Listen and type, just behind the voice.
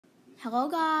Hello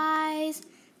guys!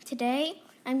 Today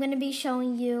I'm going to be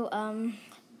showing you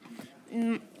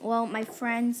my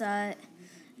friend's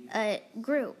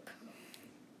group.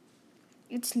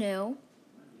 It's new.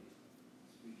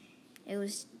 It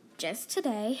was just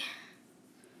today.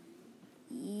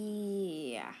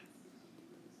 Yeah.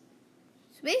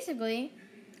 So basically,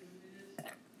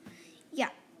 yeah,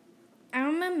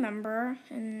 I'm a member,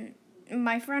 and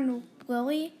my friend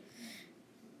Lily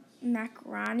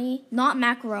Makranyi, not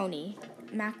Macaroni,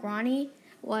 Makranyi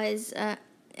was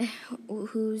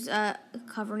whose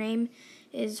cover name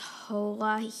is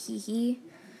Hola Hihi.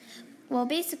 Well,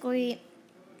 basically,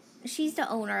 she's the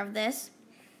owner of this.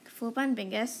 Floppa and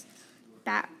Bingus,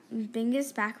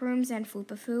 Bingus Backrooms and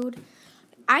Floppa Food.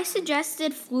 I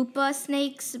suggested Floppa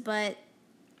Snakes, but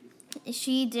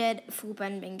she did Floppa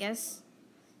and Bingus.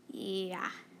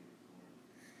 Yeah.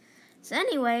 So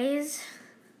anyways,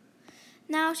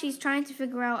 now she's trying to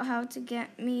figure out how to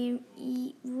get me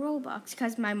Roblox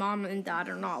because my mom and dad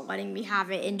are not letting me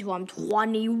have it until I'm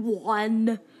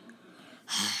 21.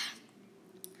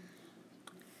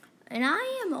 And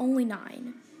I am only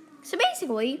 9. So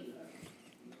basically,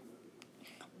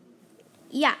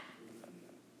 yeah.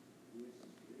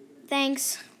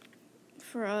 Thanks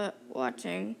for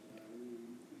watching.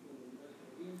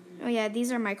 Oh yeah,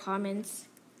 these are my comments.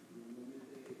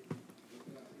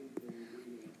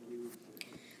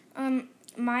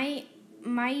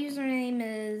 My username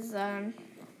is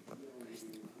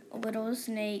Little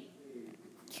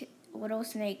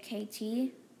Snake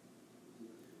KT,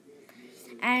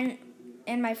 and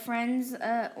my friend's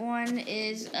one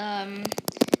is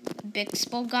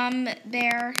Bixble Gum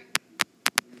Bear.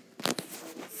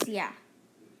 So yeah.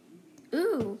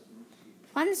 Ooh,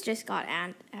 ones just got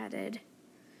added.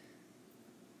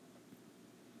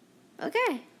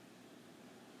 Okay.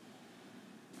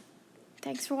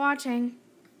 Thanks for watching.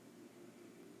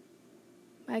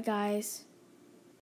 Bye, guys.